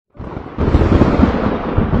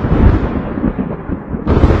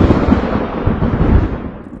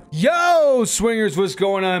Yo, swingers, what's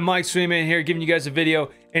going on? Mike Swingman here, giving you guys a video.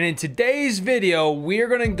 And in today's video, we are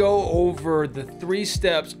going to go over the 3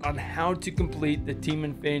 steps on how to complete the Team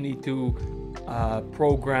Infinity 2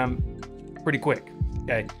 program pretty quick.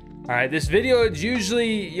 Okay. All right. This video is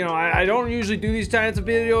usually, you know, I don't usually do these types of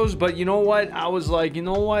videos, but you know what? I was like, you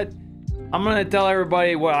know what? I'm going to tell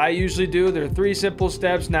everybody what I usually do. There are 3 simple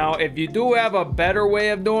steps. Now, if you do have a better way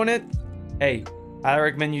of doing it, hey, I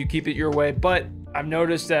recommend you keep it your way. But I've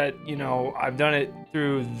noticed that, you know, I've done it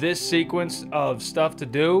through this sequence of stuff to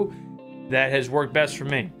do that has worked best for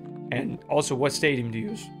me. And also what stadium to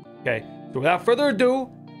use. Okay, so without further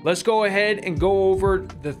ado, let's go ahead and go over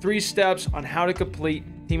the 3 steps on how to complete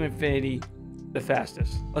Team Infinity the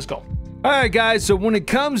fastest. Let's go. All right, guys, so when it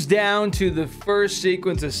comes down to the first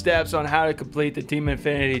sequence of steps on how to complete the Team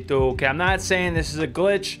Infinity 2, okay, I'm not saying this is a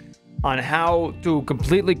glitch on how to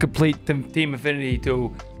completely complete Team Infinity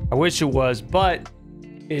 2. I wish it was, but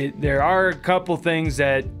there are a couple things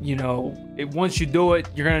that, you know, once you do it,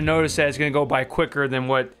 you're going to notice that it's going to go by quicker than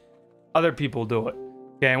what other people do it.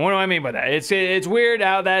 Okay, and what do I mean by that? It's weird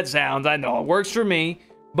how that sounds. I know it works for me,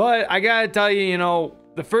 but I got to tell you, you know,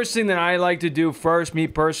 the first thing that I like to do first, me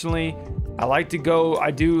personally, I like to go,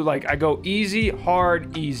 I go easy,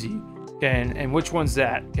 hard, easy. Okay, and which one's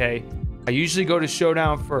that? Okay, I usually go to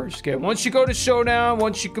Showdown first. Okay, once you go to Showdown,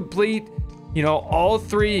 once you complete, you know, all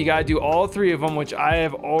 3, you gotta do all 3 of them, which I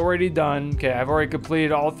have already done. Okay, I've already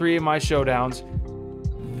completed all 3 of my showdowns.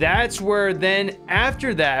 That's where then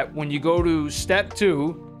after that, when you go to step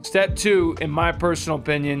 2, in my personal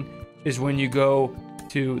opinion, is when you go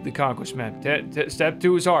to the Conquest map. Step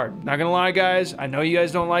 2 is hard. Not gonna lie, guys. I know you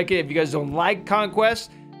guys don't like it. If you guys don't like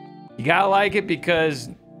Conquest, you gotta like it, because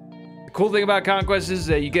the cool thing about Conquest is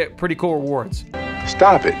that you get pretty cool rewards.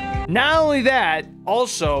 Stop it. Not only that,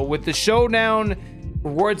 also with the showdown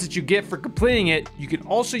rewards that you get for completing it, you can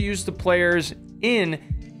also use the players in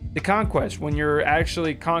the Conquest when you're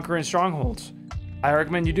actually conquering strongholds. I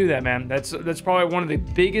recommend you do that, man. That's probably one of the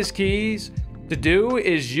biggest keys to do,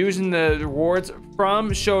 is using the rewards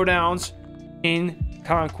from showdowns in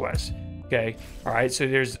Conquest. Okay, all right, so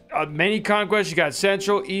there's many Conquests. You got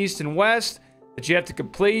Central, East, and West that you have to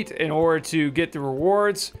complete in order to get the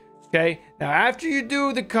rewards. Okay, now after you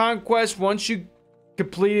do the Conquest, once you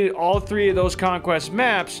completed all 3 of those Conquest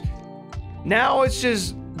maps, now it's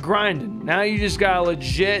just grinding. Now you just gotta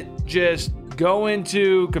legit just go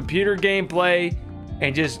into computer gameplay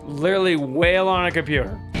and just literally wail on a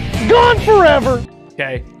computer. Gone forever.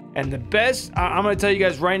 Okay, and the best, I'm gonna tell you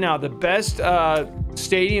guys right now, the best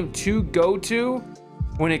stadium to go to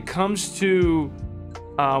when it comes to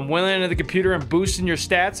wailing into the computer and boosting your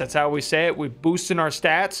stats, that's how we say it, we're boosting our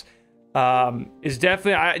stats, is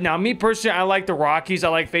definitely, now me personally, I like the Rockies. I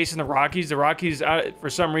like facing the Rockies. The Rockies, for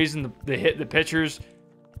some reason, the pitchers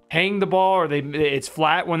hang the ball, or it's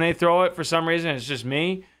flat when they throw it for some reason. It's just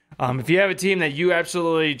me. If you have a team that you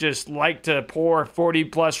absolutely just like to pour 40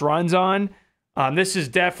 plus runs on, this is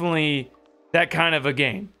definitely that kind of a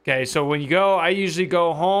game. Okay, so when you go, I usually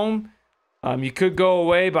go home. You could go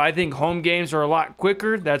away, but I think home games are a lot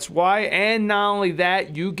quicker. That's why. And not only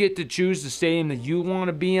that, you get to choose the stadium that you want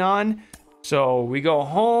to be on. So we go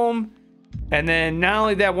home. And then not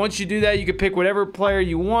only that, once you do that, you can pick whatever player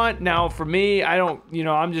you want. Now, for me, I don't, you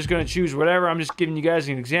know, I'm just going to choose whatever. I'm just giving you guys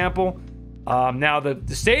an example. Now, the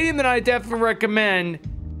stadium that I definitely recommend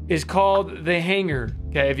is called the Hangar.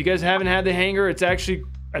 Okay, if you guys haven't had the Hangar, it's actually,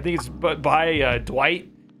 I think it's by Dwight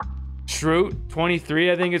Schrute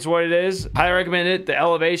 23, I think it's what it is. I recommend it. The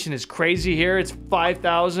elevation is crazy here. It's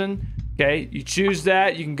 5,000. Okay, you choose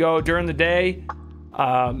that. You can go during the day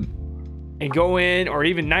and go in, or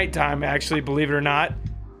even nighttime, actually, believe it or not,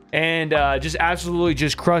 and just absolutely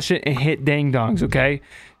just crush it and hit ding dongs. Okay,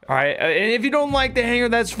 all right. And if you don't like the Hangar,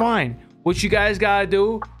 that's fine. What you guys gotta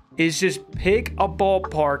do is just pick a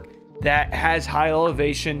ballpark that has high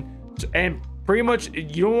elevation, and pretty much,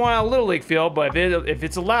 you don't want a little league field, but if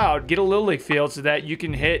it's allowed, get a little league field so that you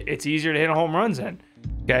can hit, it's easier to hit home runs in.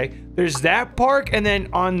 Okay, there's that park, and then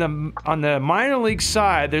on the minor league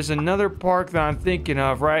side, there's another park that I'm thinking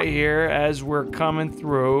of right here as we're coming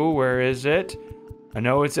through. Where is it? I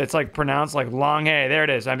know it's like pronounced like Long A. There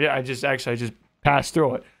it is. I just passed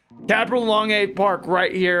through it. Capital Long A Park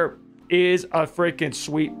right here is a freaking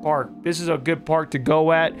sweet park. This is a good park to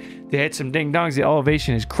go at to hit some ding dongs. The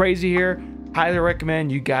elevation is crazy here. Highly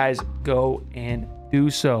recommend you guys go and do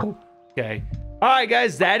so. Okay, all right,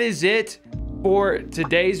 guys, that is it for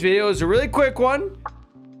today's video. It's a really quick one,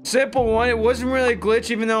 simple one. It wasn't really a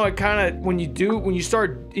glitch, even though it kind of, when you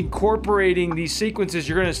start incorporating these sequences,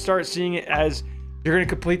 you're going to start seeing it as you're going to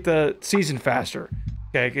complete the season faster.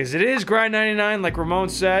 Okay, because it is grind 99, like Ramon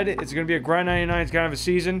said. It's going to be a grind 99 kind of a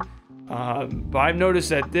season. But I've noticed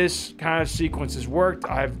that this kind of sequence has worked.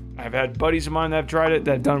 I've had buddies of mine that have tried it,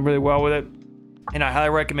 that have done really well with it. And I highly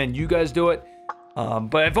recommend you guys do it.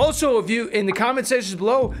 But if you, in the comment sections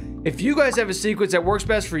below, if you guys have a sequence that works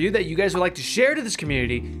best for you that you guys would like to share to this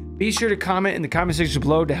community, be sure to comment in the comment section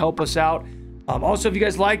below to help us out. Also, if you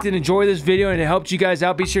guys liked and enjoyed this video and it helped you guys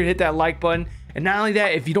out, be sure to hit that like button. And not only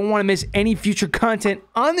that, if you don't want to miss any future content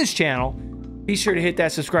on this channel, be sure to hit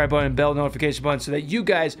that subscribe button and bell notification button so that you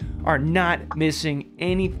guys are not missing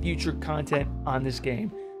any future content on this game.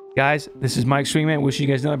 Guys, this is Mike Swingman. Wishing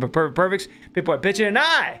you guys nothing but perfects. Big boy pitching, and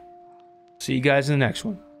I see you guys in the next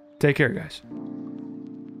one. Take care, guys.